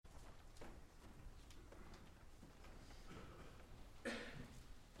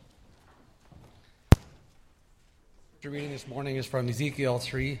The reading this morning is from Ezekiel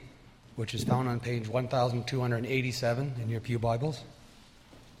 3, which is found on page 1287 in your pew Bibles.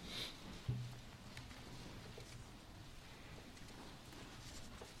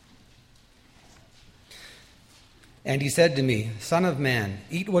 And he said to me, Son of man,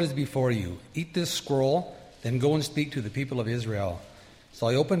 eat what is before you. Eat this scroll, then go and speak to the people of Israel. So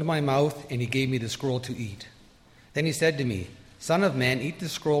I opened my mouth, and he gave me the scroll to eat. Then he said to me, Son of man, eat the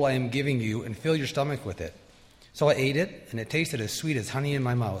scroll I am giving you, and fill your stomach with it. So I ate it, and it tasted as sweet as honey in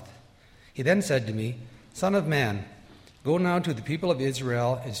my mouth. He then said to me, Son of man, go now to the people of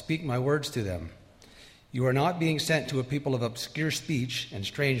Israel and speak my words to them. You are not being sent to a people of obscure speech and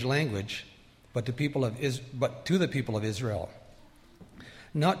strange language, but to the people of Israel.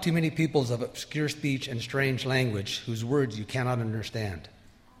 Not too many peoples of obscure speech and strange language whose words you cannot understand.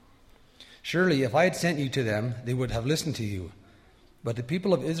 Surely if I had sent you to them, they would have listened to you. But the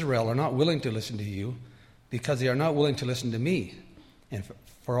people of Israel are not willing to listen to you, because they are not willing to listen to me. And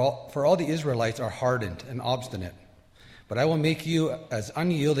for all the Israelites are hardened and obstinate. But I will make you as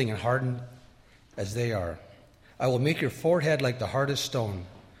unyielding and hardened as they are. I will make your forehead like the hardest stone,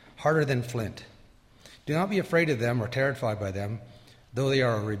 harder than flint. Do not be afraid of them or terrified by them, though they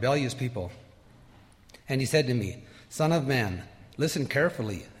are a rebellious people. And he said to me, Son of man, listen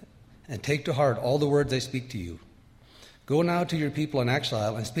carefully and take to heart all the words I speak to you. Go now to your people in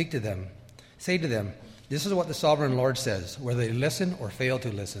exile and speak to them. Say to them, this is what the sovereign Lord says, whether they listen or fail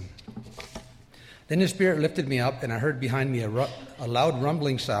to listen. Then the Spirit lifted me up, and I heard behind me a loud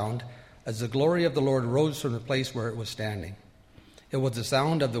rumbling sound as the glory of the Lord rose from the place where it was standing. It was the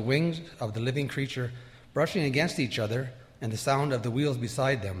sound of the wings of the living creature brushing against each other, and the sound of the wheels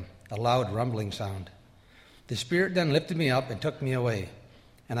beside them, a loud rumbling sound. The Spirit then lifted me up and took me away,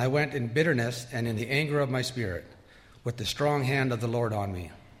 and I went in bitterness and in the anger of my spirit, with the strong hand of the Lord on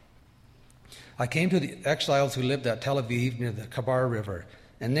me. I came to the exiles who lived at Tel Aviv near the Kabar River,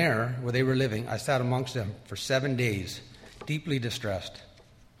 and there, where they were living, I sat amongst them for 7 days, deeply distressed.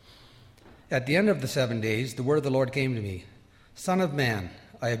 At the end of the 7 days, the word of the Lord came to me, Son of man,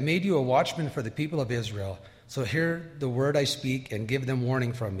 I have made you a watchman for the people of Israel, so hear the word I speak and give them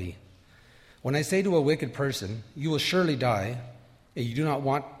warning from me. When I say to a wicked person, you will surely die, and you do not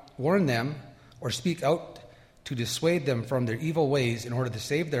warn them or speak out to dissuade them from their evil ways in order to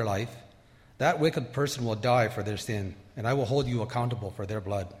save their life, that wicked person will die for their sin, and I will hold you accountable for their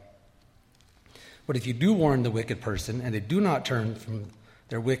blood. But if you do warn the wicked person, and they do not turn from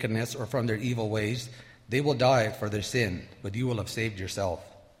their wickedness or from their evil ways, they will die for their sin, but you will have saved yourself.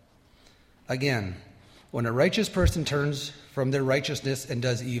 Again, when a righteous person turns from their righteousness and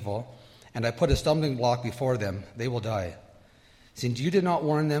does evil, and I put a stumbling block before them, they will die. Since you did not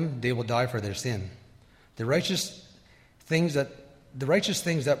warn them, they will die for their sin. The righteous things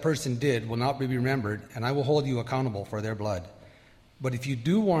that person did will not be remembered, and I will hold you accountable for their blood. But if you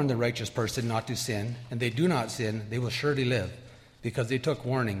do warn the righteous person not to sin, and they do not sin, they will surely live, because they took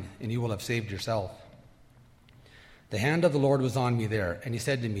warning, and you will have saved yourself. The hand of the Lord was on me there, and he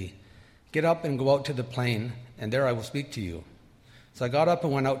said to me, Get up and go out to the plain, and there I will speak to you. So I got up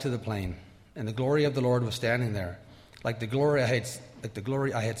and went out to the plain, and the glory of the Lord was standing there, like the glory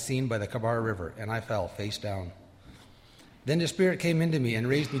I had seen by the Kabar River, and I fell face down. Then the Spirit came into me and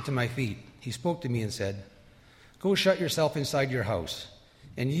raised me to my feet. He spoke to me and said, Go shut yourself inside your house.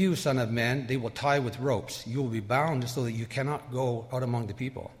 And you, son of man, they will tie with ropes. You will be bound so that you cannot go out among the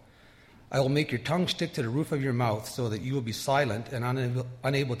people. I will make your tongue stick to the roof of your mouth so that you will be silent and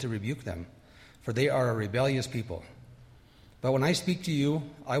unable to rebuke them, for they are a rebellious people. But when I speak to you,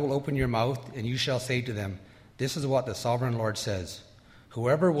 I will open your mouth, and you shall say to them, This is what the sovereign Lord says.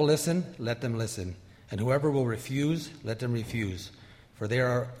 Whoever will listen, let them listen. And whoever will refuse, let them refuse, for they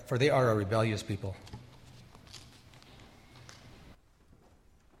are a rebellious people.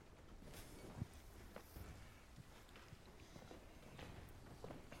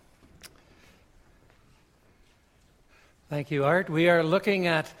 Thank you, Art. We are looking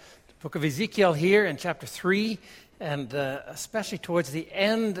at the book of Ezekiel here in chapter 3, and especially towards the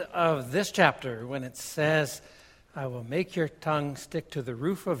end of this chapter when it says, I will make your tongue stick to the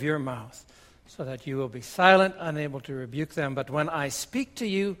roof of your mouth, so that you will be silent, unable to rebuke them. But when I speak to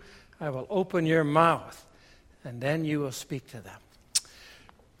you, I will open your mouth, and then you will speak to them.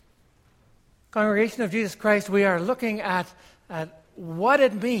 Congregation of Jesus Christ, we are looking at what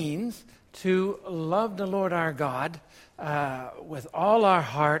it means to love the Lord our God with all our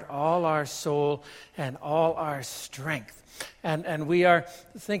heart, all our soul, and all our strength. And we are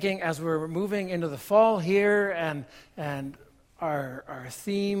thinking as we're moving into the fall here, and our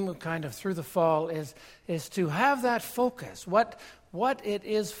theme kind of through the fall is to have that focus, what it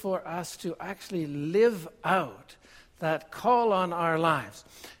is for us to actually live out that call on our lives.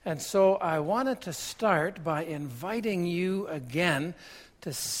 And so I wanted to start by inviting you again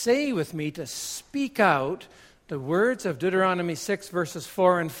to say with me, to speak out the words of Deuteronomy 6, verses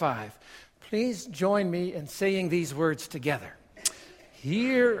 4 and 5. Please join me in saying these words together.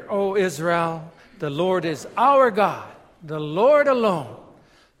 Hear, O Israel, the Lord is our God, the Lord alone.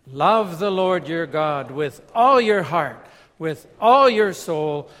 Love the Lord your God with all your heart, with all your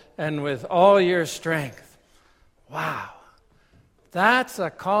soul, and with all your strength. Wow. That's a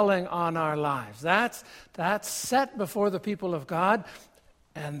calling on our lives. That's set before the people of God,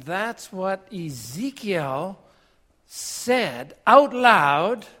 and that's what Ezekiel said out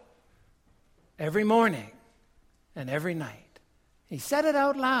loud every morning and every night. He said it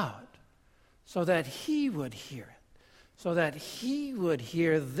out loud so that he would hear it, so that he would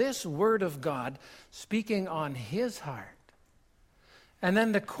hear this word of God speaking on his heart. And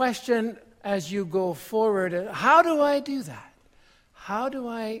then the question as you go forward, how do I do that? How do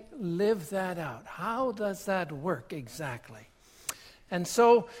I live that out? How does that work exactly? And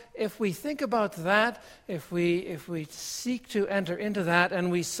so if we think about that, if we seek to enter into that,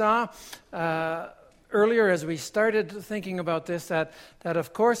 and we saw earlier as we started thinking about this, that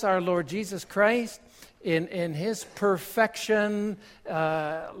of course our Lord Jesus Christ, in his perfection,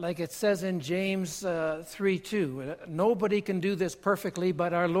 like it says in James 3:2, nobody can do this perfectly,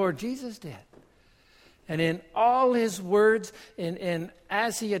 but our Lord Jesus did. And in all his words, in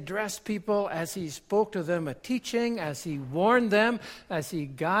as he addressed people, as he spoke to them a teaching, as he warned them, as he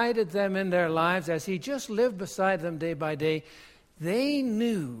guided them in their lives, as he just lived beside them day by day, they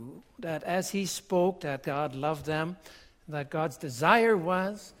knew that as he spoke, that God loved them, that God's desire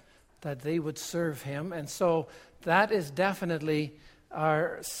was that they would serve him. And so that is definitely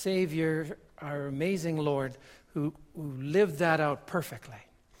our Savior, our amazing Lord, who lived that out perfectly.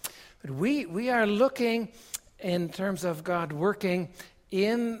 But we are looking in terms of God working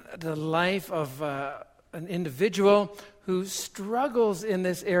in the life of an individual who struggles in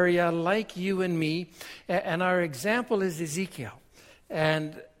this area like you and me. And our example is Ezekiel.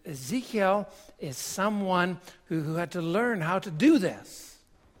 And Ezekiel is someone who had to learn how to do this.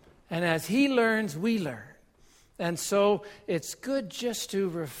 And as he learns, we learn. And so it's good just to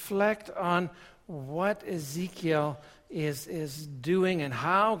reflect on what Ezekiel is doing and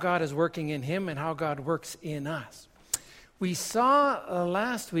how God is working in him and how God works in us. We saw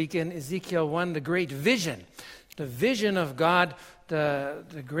last week in Ezekiel 1 the great vision, the vision of God,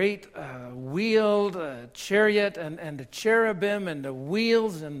 the great wheeled chariot and the cherubim and the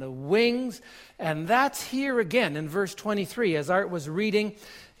wheels and the wings. And that's here again in verse 23. As Art was reading,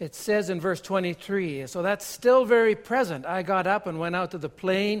 it says in verse 23, so that's still very present. I got up and went out to the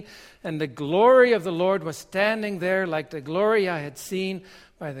plain, and the glory of the Lord was standing there like the glory I had seen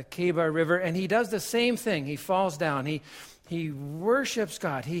by the Kebar River. And he does the same thing. He falls down. He worships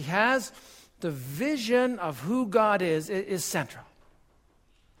God. He has the vision of who God is central.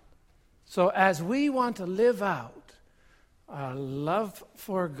 So as we want to live out our love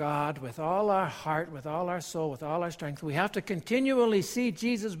for God with all our heart, with all our soul, with all our strength, we have to continually see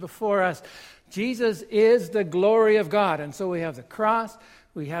Jesus before us. Jesus is the glory of God. And so we have the cross,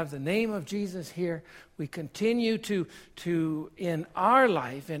 we have the name of Jesus here. We continue to in our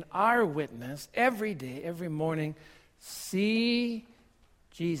life, in our witness, every day, every morning, see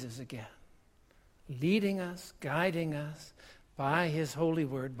Jesus again, leading us, guiding us, by his holy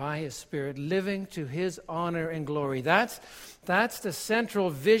word, by his Spirit, living to his honor and glory. That's the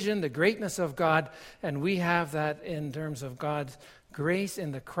central vision, the greatness of God, and we have that in terms of God's grace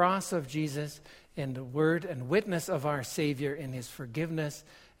in the cross of Jesus, in the word and witness of our Savior, in his forgiveness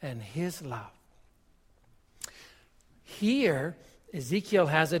and his love. Here, Ezekiel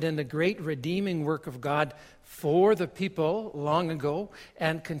has it in the great redeeming work of God for the people long ago,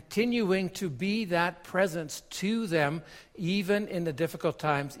 and continuing to be that presence to them even in the difficult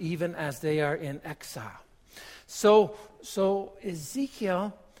times, even as they are in exile. So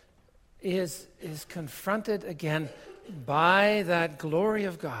Ezekiel is confronted again by that glory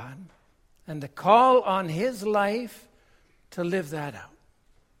of God and the call on his life to live that out.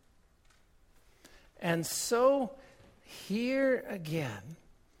 And so here again,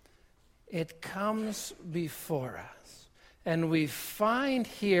 it comes before us. And we find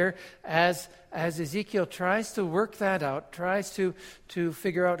here, as Ezekiel tries to work that out, tries to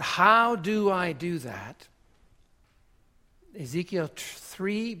figure out how do I do that, Ezekiel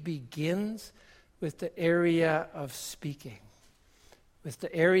 3 begins with the area of speaking. With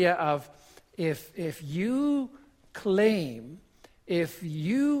the area of if you claim, if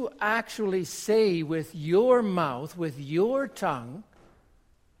you actually say with your mouth, with your tongue,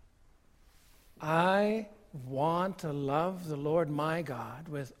 I want to love the Lord my God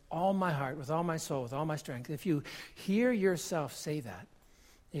with all my heart, with all my soul, with all my strength, if you hear yourself say that,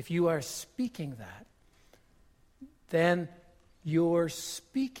 if you are speaking that, then your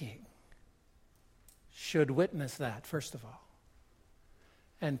speaking should witness that, first of all.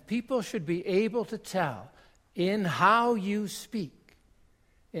 And people should be able to tell in how you speak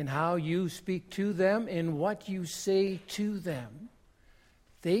to them, in what you say to them.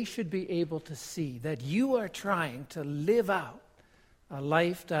 They should be able to see that you are trying to live out a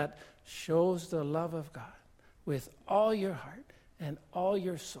life that shows the love of God with all your heart and all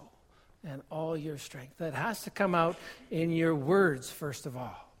your soul and all your strength. That has to come out in your words, first of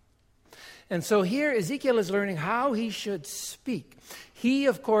all. And so here Ezekiel is learning how he should speak. He,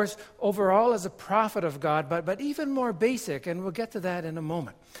 of course, overall is a prophet of God, but even more basic, and we'll get to that in a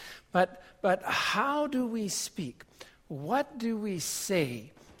moment. But how do we speak? What do we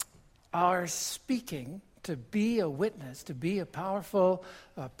say? Our speaking to be a witness, to be a powerful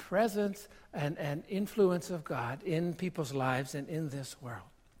presence and influence of God in people's lives and in this world.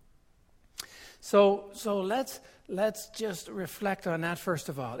 So let's just reflect on that first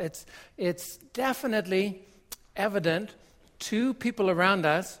of all. It's definitely evident to people around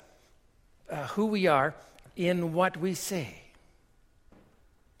us who we are in what we say.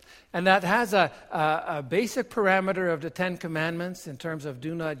 And that has a basic parameter of the Ten Commandments in terms of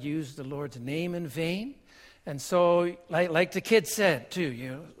do not use the Lord's name in vain. And so, like the kids said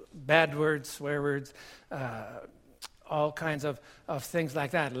too, bad words, swear words, all kinds of things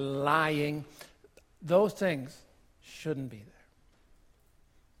like that, lying, those things shouldn't be there.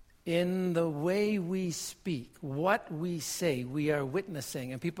 In the way we speak, what we say, we are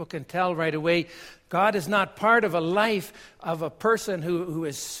witnessing. And people can tell right away, God is not part of a life of a person who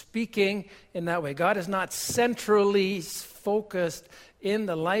is speaking in that way. God is not centrally focused in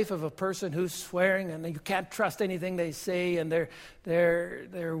the life of a person who's swearing, and you can't trust anything they say, and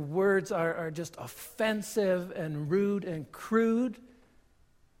their words are just offensive and rude and crude.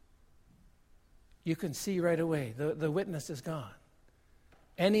 You can see right away, the witness is gone.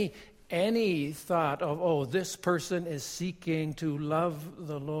 Any thought of, this person is seeking to love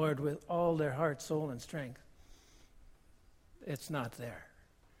the Lord with all their heart, soul, and strength, it's not there.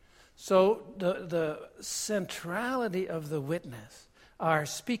 So the centrality of the witness, our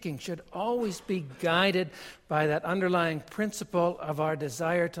speaking, should always be guided by that underlying principle of our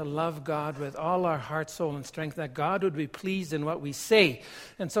desire to love God with all our heart, soul, and strength, that God would be pleased in what we say.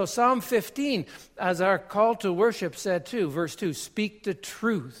 And so Psalm 15, as our call to worship said too, verse 2, speak the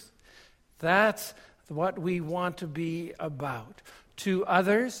truth. That's what we want to be about to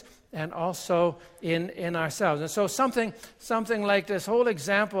others and also in ourselves. And so something like this whole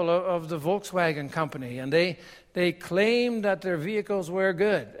example of the Volkswagen company, and they claimed that their vehicles were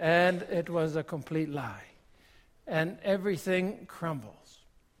good, and it was a complete lie. And everything crumbles.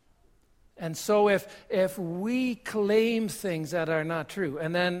 And so if we claim things that are not true,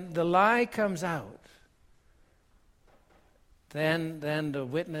 and then the lie comes out, then the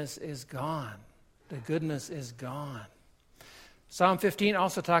witness is gone. The goodness is gone. Psalm 15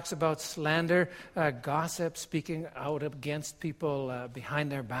 also talks about slander, gossip, speaking out against people behind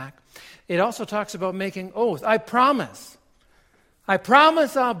their back. It also talks about making oath. I promise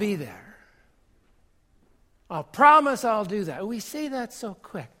I'll be there. I'll promise I'll do that. We say that so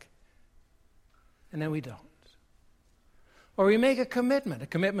quick, and then we don't. Or we make a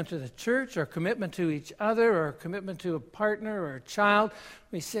commitment to the church, or a commitment to each other, or a commitment to a partner or a child.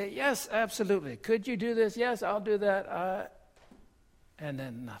 We say, yes, absolutely. Could you do this? Yes, I'll do that. And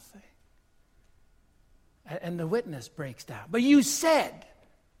then nothing. And the witness breaks down. But you said,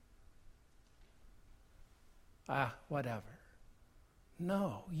 whatever.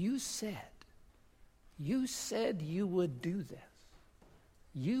 No, you said you would do this.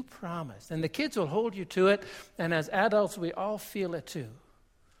 You promised. And the kids will hold you to it. And as adults, we all feel it too.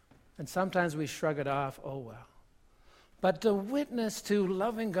 And sometimes we shrug it off, oh well. But the witness to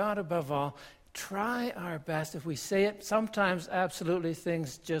loving God above all, try our best. If we say it, sometimes absolutely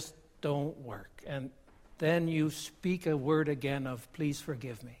things just don't work. And then you speak a word again of, please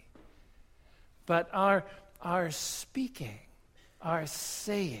forgive me. But our speaking, our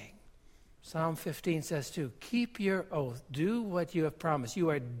saying, Psalm 15 says too, keep your oath. Do what you have promised.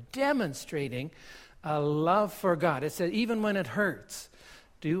 You are demonstrating a love for God. It says even when it hurts,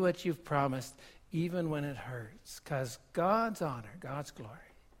 do what you've promised, even when it hurts. Because God's honor, God's glory.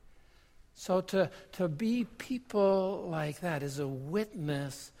 So to be people like that is a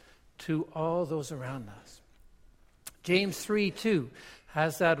witness to all those around us. James 3:2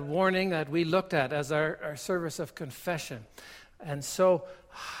 has that warning that we looked at as our service of confession. And so,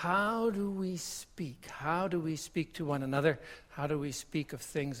 how do we speak? How do we speak to one another? How do we speak of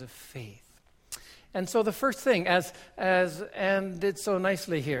things of faith? And so the first thing, as Anne did so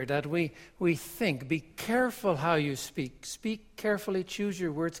nicely here, that we think, be careful how you speak. Speak carefully, choose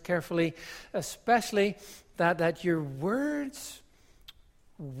your words carefully, especially that your words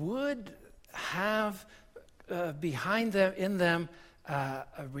would have behind them, in them, a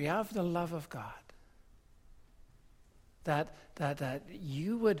reality of the love of God. That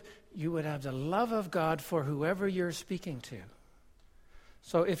you would have the love of God for whoever you're speaking to.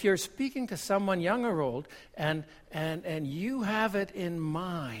 So if you're speaking to someone young or old, and you have it in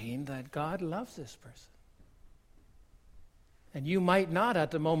mind that God loves this person, and you might not at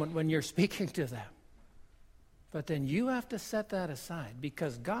the moment when you're speaking to them, but then you have to set that aside,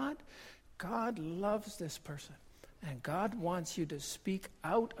 because God loves this person, and God wants you to speak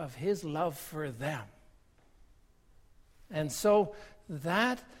out of his love for them. And so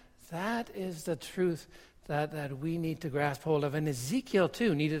that is the truth that we need to grasp hold of. And Ezekiel,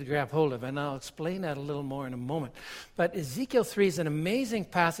 too, needed to grasp hold of. And I'll explain that a little more in a moment. But Ezekiel 3 is an amazing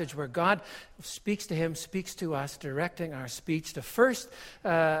passage where God speaks to him, speaks to us, directing our speech. The first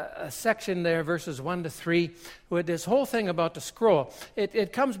section there, verses 1 to 3, with this whole thing about the scroll.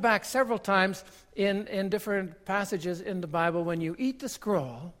 It comes back several times in different passages in the Bible. When you eat the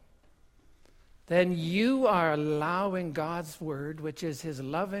scroll, then you are allowing God's word, which is his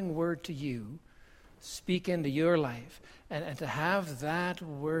loving word to you, speak into your life, and to have that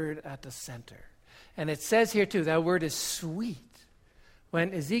word at the center. And it says here too, that word is sweet.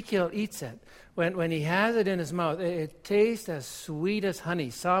 When Ezekiel eats it, when he has it in his mouth, it tastes as sweet as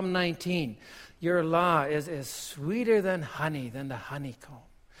honey. Psalm 19, your law is sweeter than honey, than the honeycomb.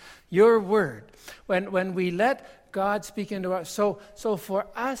 Your word, when we let God speak into us, so for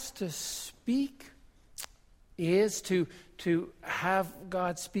us to speak is to have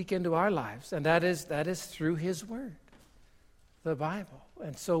God speak into our lives, and that is through his word, the Bible.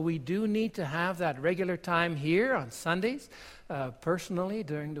 And so we do need to have that regular time here on Sundays, personally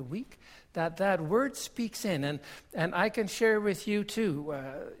during the week, that word speaks in. And I can share with you too,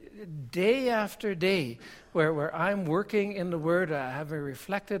 day after day, where I'm working in the word, having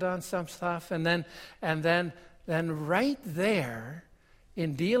reflected on some stuff, and then right there,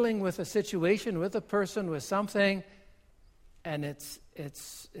 in dealing with a situation, with a person, with something, and it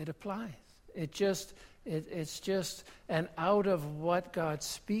applies. It's just, and out of what God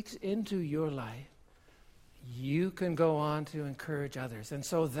speaks into your life, you can go on to encourage others. And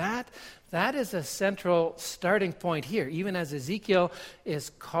so that is a central starting point here. Even as Ezekiel is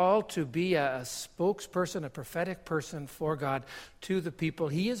called to be a spokesperson, a prophetic person for God to the people,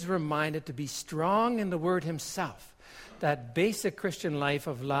 he is reminded to be strong in the word himself. That basic Christian life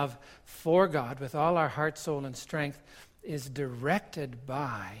of love for God with all our heart, soul, and strength is directed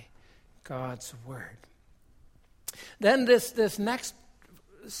by God's word. Then this next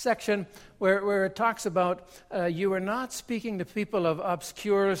section where it talks about you are not speaking to people of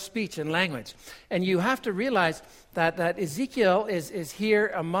obscure speech and language. And you have to realize that Ezekiel is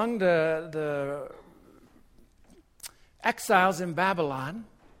here among the exiles in Babylon.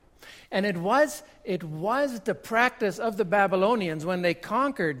 And it was the practice of the Babylonians when they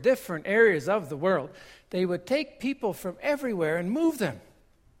conquered different areas of the world. They would take people from everywhere and move them.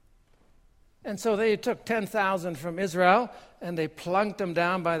 And so they took 10,000 from Israel and they plunked them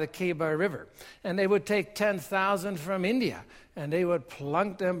down by the Khyber River. And they would take 10,000 from India and they would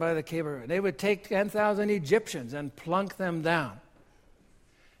plunk them by the Khyber River. They would take 10,000 Egyptians and plunk them down.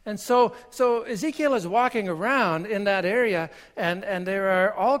 And so Ezekiel is walking around in that area, and there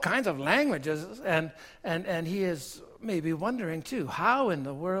are all kinds of languages, and he is maybe wondering too, how in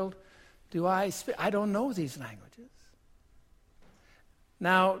the world do I speak? I don't know these languages.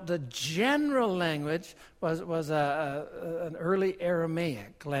 Now, the general language was an early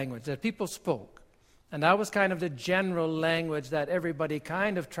Aramaic language that people spoke. And that was kind of the general language that everybody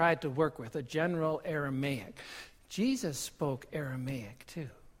kind of tried to work with, a general Aramaic. Jesus spoke Aramaic too.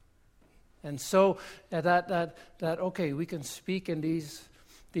 And so that okay, we can speak in these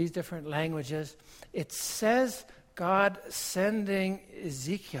different languages. It says God sending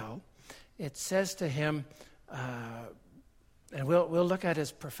Ezekiel, it says to him, and we'll look at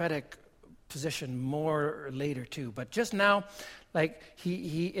his prophetic position more later too. But just now, like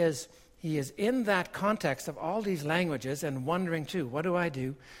he is in that context of all these languages and wondering too, what do I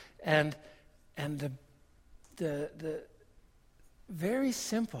do? And the very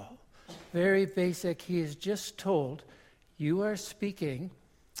simple, very basic, he is just told, you are speaking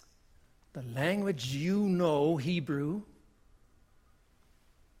the language you know, Hebrew,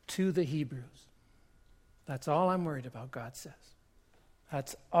 to the Hebrews. That's all I'm worried about, God says.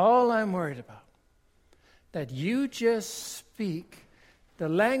 That's all I'm worried about. That you just speak the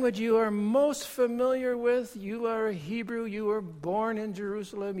language you are most familiar with. You are a Hebrew. You were born in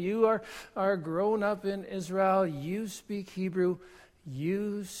Jerusalem. You are grown up in Israel. You speak Hebrew.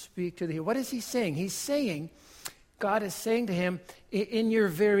 You speak to the... What is he saying? He's saying, God is saying to him, in your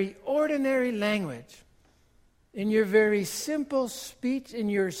very ordinary language, in your very simple speech, in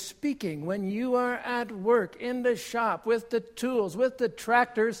your speaking, when you are at work, in the shop, with the tools, with the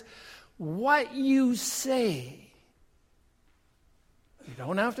tractors, what you say. You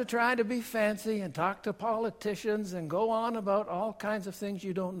don't have to try to be fancy and talk to politicians and go on about all kinds of things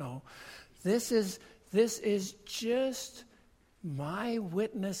you don't know. This is just my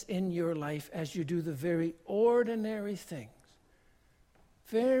witness in your life as you do the very ordinary things.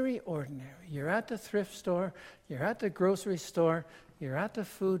 Very ordinary. You're at the thrift store, you're at the grocery store, you're at the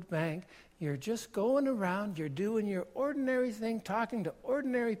food bank, you're just going around, you're doing your ordinary thing, talking to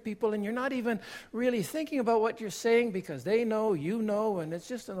ordinary people, and you're not even really thinking about what you're saying because they know, you know, and it's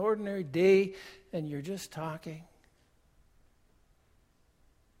just an ordinary day, and you're just talking.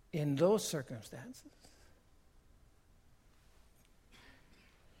 In those circumstances,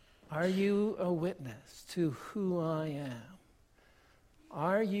 are you a witness to who I am?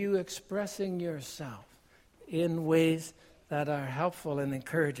 Are you expressing yourself in ways that are helpful and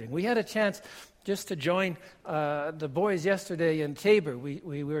encouraging? We had a chance just to join the boys yesterday in Tabor.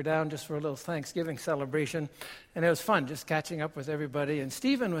 We were down just for a little Thanksgiving celebration, and it was fun just catching up with everybody. And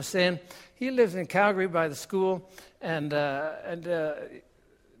Stephen was saying he lives in Calgary by the school, and the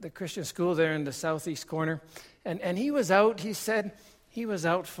Christian school there in the southeast corner. And he was out, he said he was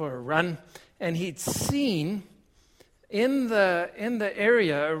out for a run, and he'd seen in the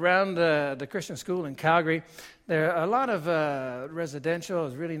area around the Christian school in Calgary, there are a lot of residential. It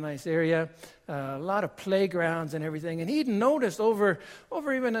was a really nice area, a lot of playgrounds and everything. And he'd noticed over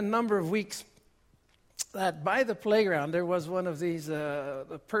even a number of weeks that by the playground there was one of these law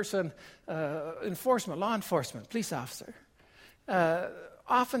enforcement, police officer,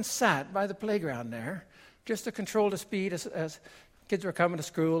 often sat by the playground there just to control the speed as kids were coming to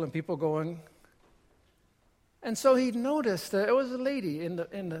school and people going. And so he noticed that it was a lady and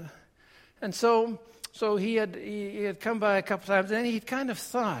so he had come by a couple times, and he'd kind of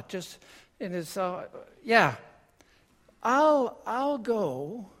thought just in his I'll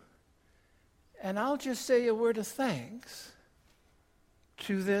go and I'll just say a word of thanks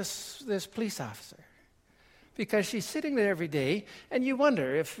to this police officer, because she's sitting there every day, and you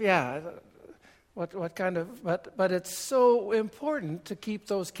wonder if what kind of, but it's so important to keep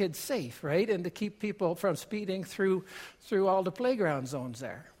those kids safe, right? And to keep people from speeding through all the playground zones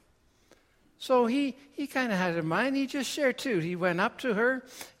there. So he kind of had it in mind. He just shared too. He went up to her,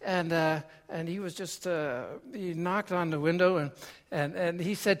 and he was just he knocked on the window, and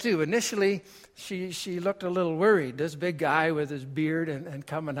he said too. Initially, she looked a little worried. This big guy with his beard and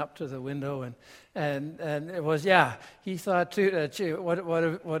coming up to the window, and it was he thought too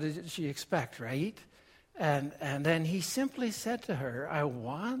that what did she expect, right? And then he simply said to her, "I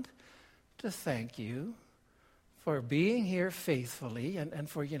want to thank you for being here faithfully and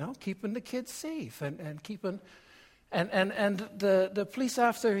for, keeping the kids safe and keeping, and the police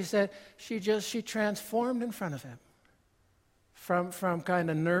officer," he said, she transformed in front of him. From kind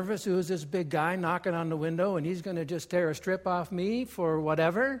of nervous, who's this big guy knocking on the window and he's going to just tear a strip off me for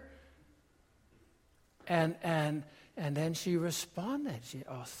whatever. And then she responded.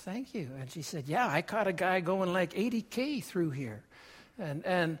 Thank you. And she said, I caught a guy going like 80K through here.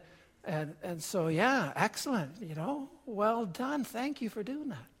 And so, excellent, well done. Thank you for doing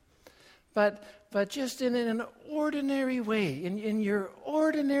that. But just in an ordinary way, in your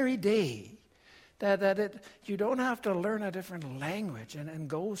ordinary day, you don't have to learn a different language and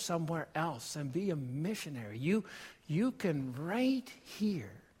go somewhere else and be a missionary. You can right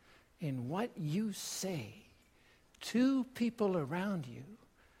here in what you say to people around you,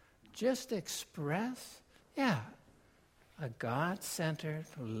 just express, a God-centered,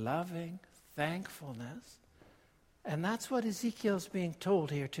 loving thankfulness. And that's what Ezekiel's being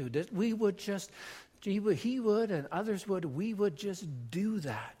told here too, that we would just, he would and others would, we would just do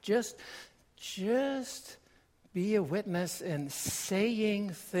that. Just be a witness in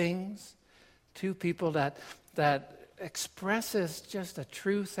saying things to people that expresses just a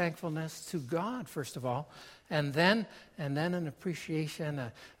true thankfulness to God, first of all, and then an appreciation,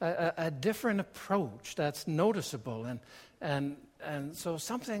 a different approach that's noticeable, and so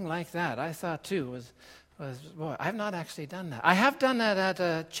something like that I thought too was boy, I've not actually done that. I have done that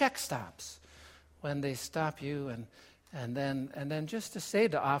at check stops when they stop you And then just to say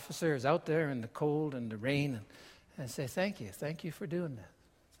to officers out there in the cold and the rain and say, thank you for doing that.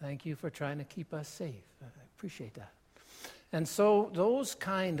 Thank you for trying to keep us safe. I appreciate that. And so those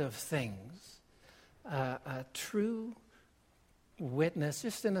kind of things, a true witness,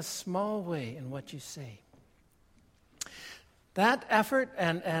 just in a small way in what you say. That effort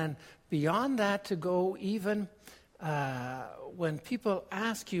and beyond that to go even when people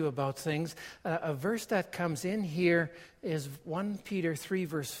ask you about things, a verse that comes in here is 1 Peter 3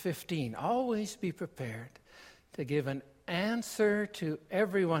 verse 15. Always be prepared to give an answer to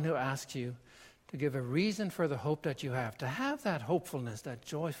everyone who asks you, to give a reason for the hope that you have, to have that hopefulness, that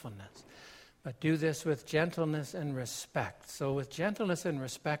joyfulness. But do this with gentleness and respect. So with gentleness and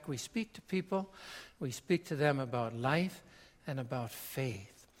respect, we speak to people, we speak to them about life and about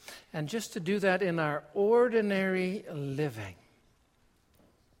faith. And just to do that in our ordinary living.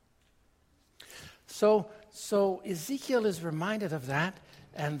 So Ezekiel is reminded of that,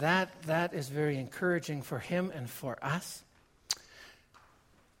 and that is very encouraging for him and for us.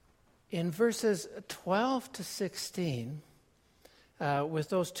 In verses 12 to 16, with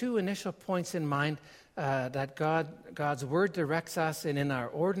those two initial points in mind, that God's word directs us, and in our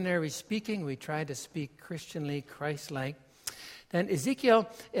ordinary speaking, we try to speak Christianly, Christ-like. Then Ezekiel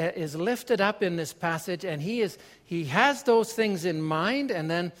is lifted up in this passage, and he has those things in mind, and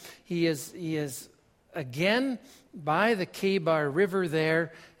then he is again by the Kebar River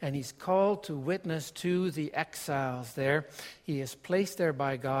there, and he's called to witness to the exiles there. He is placed there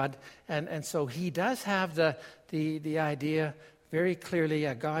by God, and so he does have the idea very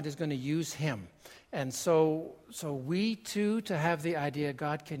clearly God is going to use him. And so we too, to have the idea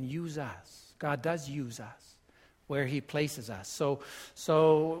God can use us. God does use us where he places us.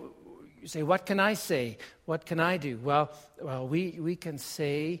 So you say, what can I say? What can I do? Well, we can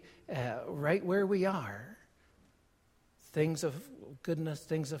say right where we are, things of goodness,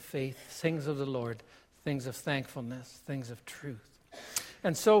 things of faith, things of the Lord, things of thankfulness, things of truth.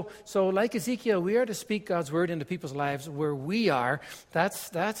 And so like Ezekiel, we are to speak God's word into people's lives where we are. That's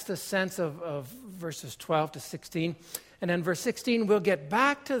the sense of verses 12 to 16. And then verse 16, we'll get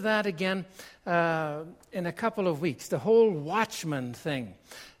back to that again in a couple of weeks, the whole watchman thing.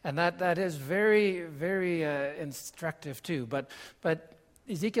 And that is very, very instructive too. But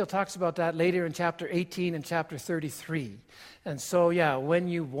Ezekiel talks about that later in chapter 18 and chapter 33. And so, when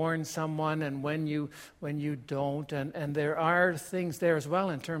you warn someone and when you don't, and there are things there as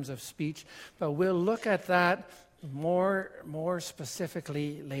well in terms of speech, but we'll look at that more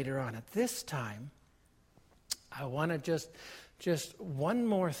specifically later on. At this time, I want to just one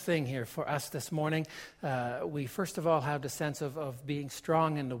more thing here for us this morning. We first of all have the sense of being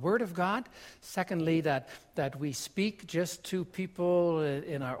strong in the Word of God. Secondly, that we speak just to people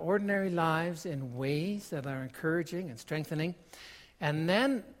in our ordinary lives in ways that are encouraging and strengthening. And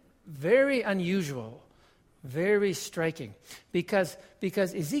then, very unusual, very striking, because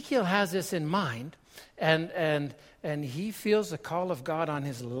Ezekiel has this in mind, and he feels the call of God on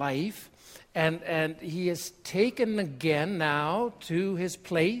his life. And he is taken again now to his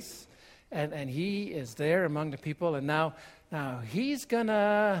place, and he is there among the people, and now he's going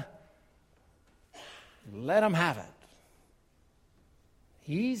to let them have it.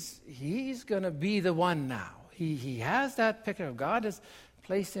 He's going to be the one now. He has that picture of God has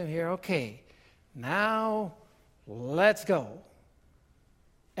placed him here. Okay, now let's go.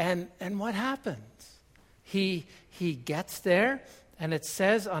 And what happens? He gets there. And it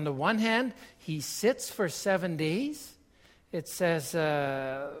says, on the one hand, he sits for 7 days. It says,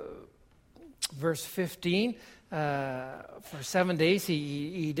 verse 15, for 7 days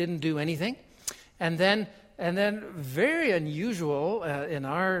he didn't do anything. And then very unusual in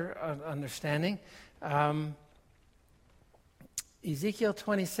our understanding, Ezekiel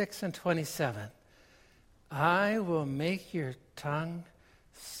 26 and 27. I will make your tongue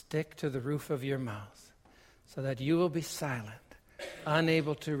stick to the roof of your mouth, so that you will be silent,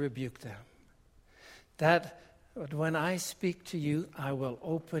 unable to rebuke them. That when I speak to you, I will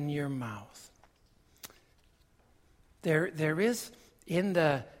open your mouth. There is in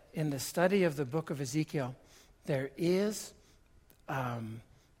the study of the book of Ezekiel, there is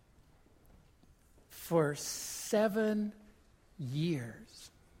for 7 years.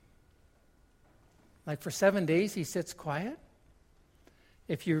 Like for 7 days he sits quiet.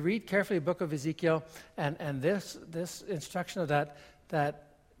 If you read carefully the book of Ezekiel and this instruction of that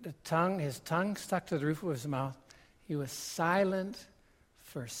his tongue stuck to the roof of his mouth, he was silent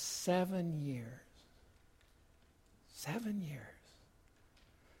for 7 years. 7 years.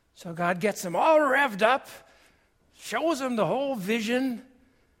 So God gets him all revved up, shows him the whole vision,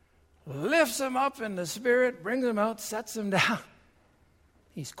 lifts him up in the Spirit, brings him out, sets him down.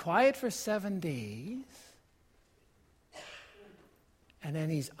 He's quiet for 7 days. And then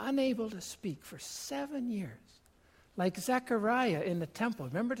he's unable to speak for 7 years. Like Zechariah in the temple.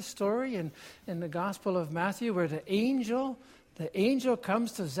 Remember the story in the Gospel of Matthew where the angel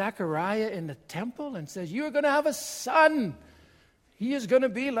comes to Zechariah in the temple and says, "You're going to have a son. He is going to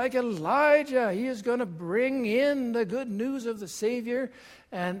be like Elijah. He is going to bring in the good news of the Savior."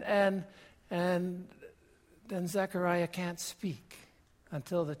 And then Zechariah can't speak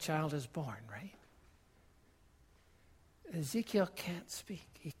until the child is born, right? Ezekiel can't speak.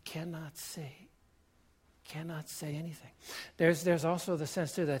 He cannot say anything. There's also the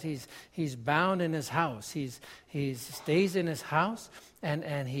sense too that he's bound in his house. He stays in his house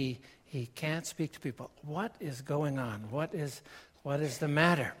and he can't speak to people. What is going on? What is the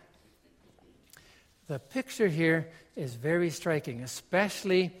matter? The picture here is very striking,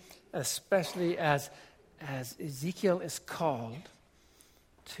 especially as Ezekiel is called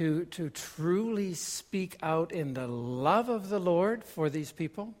to truly speak out in the love of the Lord for these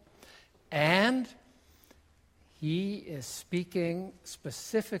people, and he is speaking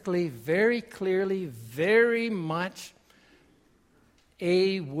specifically, very clearly, very much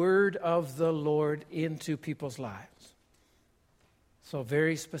a word of the Lord into people's lives. So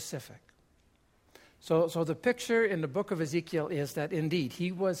very specific. So the picture in the book of Ezekiel is that indeed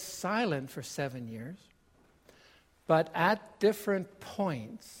he was silent for 7 years, but at different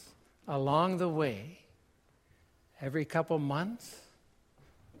points along the way, every couple months,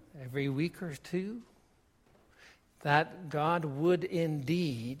 every week or two, that God would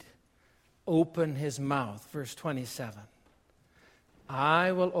indeed open his mouth. Verse 27.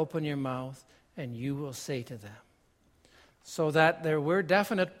 "I will open your mouth and you will say to them." So that there were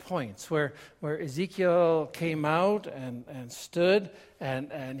definite points where Ezekiel came out and stood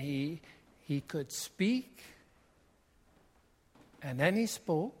and he could speak. And then he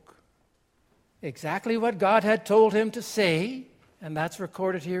spoke exactly what God had told him to say, and that's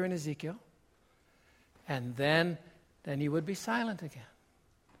recorded here in Ezekiel. And then he would be silent again.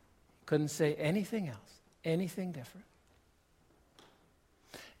 Couldn't say anything else, anything different.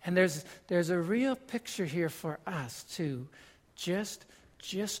 And there's a real picture here for us too, just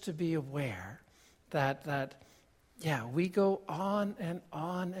to be aware that we go on and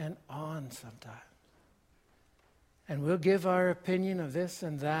on and on sometimes. And we'll give our opinion of this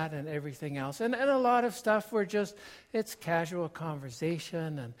and that and everything else. And a lot of stuff it's casual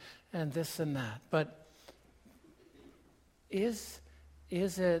conversation and this and that. But is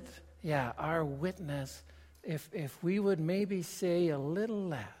it, our witness, if we would maybe say a little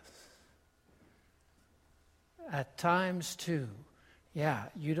less, at times too,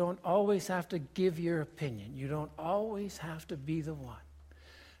 you don't always have to give your opinion. You don't always have to be the one.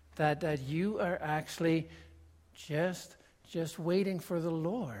 That you are actually just waiting for the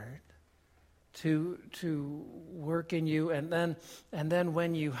Lord to work in you, and then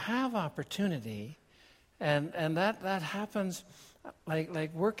when you have opportunity, and that happens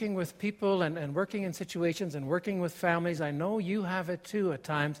like working with people and working in situations and working with families. I know you have it too at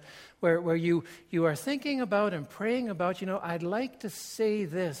times where you are thinking about and praying about, I'd like to say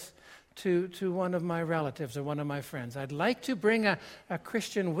this to one of my relatives or one of my friends. I'd like to bring a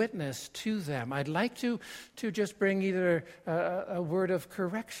Christian witness to them. I'd like to just bring either a word of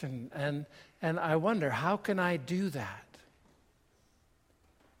correction. And I wonder, how can I do that?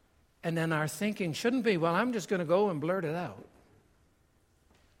 And then our thinking shouldn't be, well, I'm just going to go and blurt it out.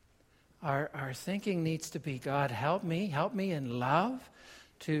 Our thinking needs to be, God, help me in love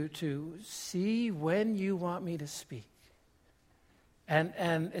to see when you want me to speak.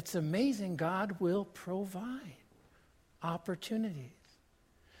 And it's amazing, God will provide opportunities.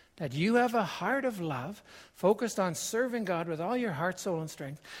 That you have a heart of love, focused on serving God with all your heart, soul, and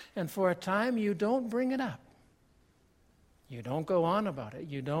strength, and for a time you don't bring it up. You don't go on about it.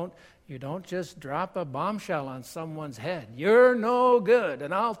 You don't just drop a bombshell on someone's head. You're no good,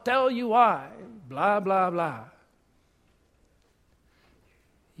 and I'll tell you why. Blah, blah, blah.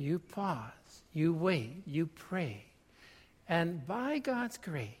 You pause. You wait. You pray. And by God's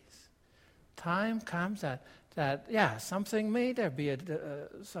grace, time comes that something there be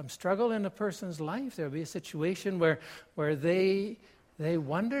some struggle in a person's life. There'll be a situation where they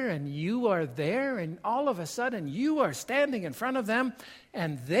wonder, and you are there, and all of a sudden you are standing in front of them,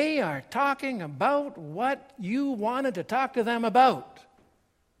 and they are talking about what you wanted to talk to them about.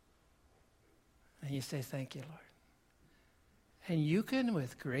 And you say, thank you, Lord. And you can,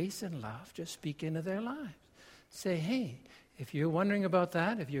 with grace and love, just speak into their lives. Say, hey, if you're wondering about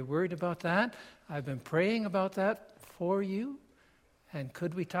that, if you're worried about that, I've been praying about that for you, And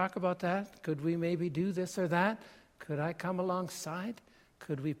could we talk about that? Could we maybe do this or that? Could I come alongside?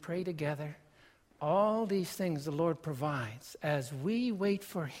 Could we pray together? All these things the Lord provides as we wait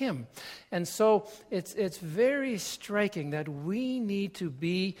for Him. And so it's very striking that we need to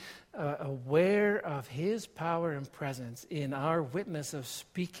be aware of His power and presence in our witness of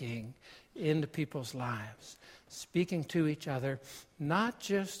speaking into people's lives, speaking to each other, not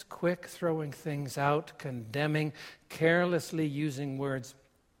just quick throwing things out, condemning, carelessly using words.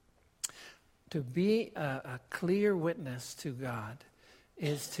 To be a clear witness to God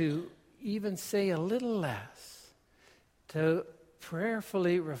is to even say a little less, to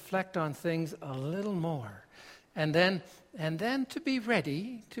prayerfully reflect on things a little more, and then to be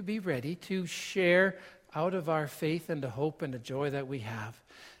ready to share out of our faith and the hope and the joy that we have.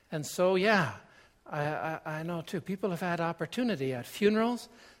 And so, I know too, people have had opportunity at funerals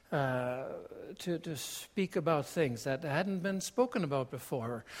to speak about things that hadn't been spoken about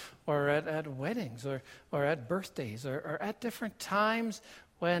before, or at weddings, or at birthdays, or at different times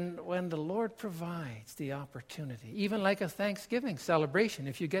when the Lord provides the opportunity, even like a Thanksgiving celebration.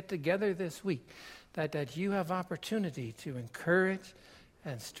 If you get together this week, that you have opportunity to encourage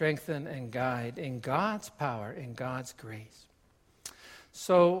and strengthen and guide in God's power, in God's grace.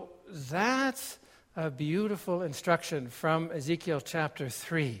 So that's a beautiful instruction from Ezekiel chapter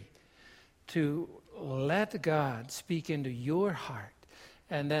 3, to let God speak into your heart,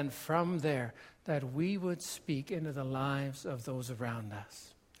 and then from there, that we would speak into the lives of those around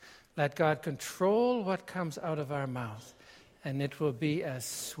us. Let God control what comes out of our mouth, and it will be as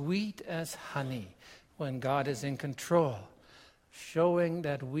sweet as honey when God is in control, showing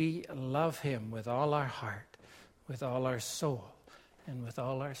that we love Him with all our heart, with all our soul, and with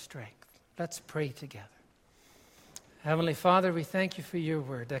all our strength. Let's pray together. Heavenly Father, we thank You for Your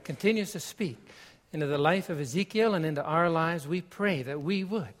word that continues to speak into the life of Ezekiel and into our lives. We pray that we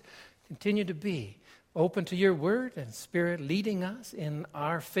would continue to be open to Your word and Spirit leading us in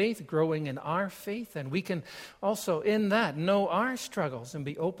our faith, growing in our faith, and we can also in that know our struggles and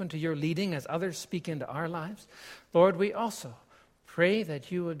be open to Your leading as others speak into our lives. Lord, we also pray that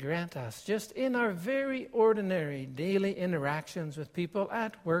You would grant us, just in our very ordinary daily interactions with people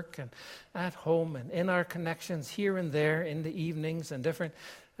at work and at home, and in our connections here and there in the evenings and different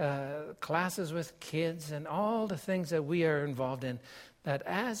classes with kids and all the things that we are involved in, that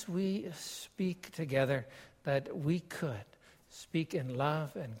as we speak together, that we could speak in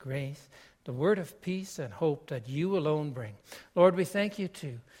love and grace, the word of peace and hope that You alone bring. Lord, we thank You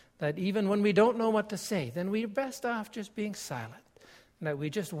too, that even when we don't know what to say, then we're best off just being silent, and that we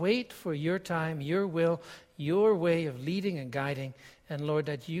just wait for Your time, Your will, Your way of leading and guiding, and Lord,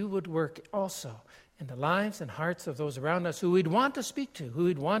 that You would work also in the lives and hearts of those around us who we'd want to speak to, who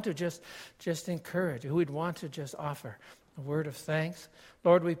we'd want to just encourage, who we'd want to just offer a word of thanks.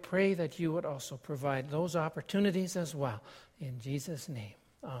 Lord, we pray that You would also provide those opportunities as well. In Jesus' name,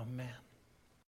 amen.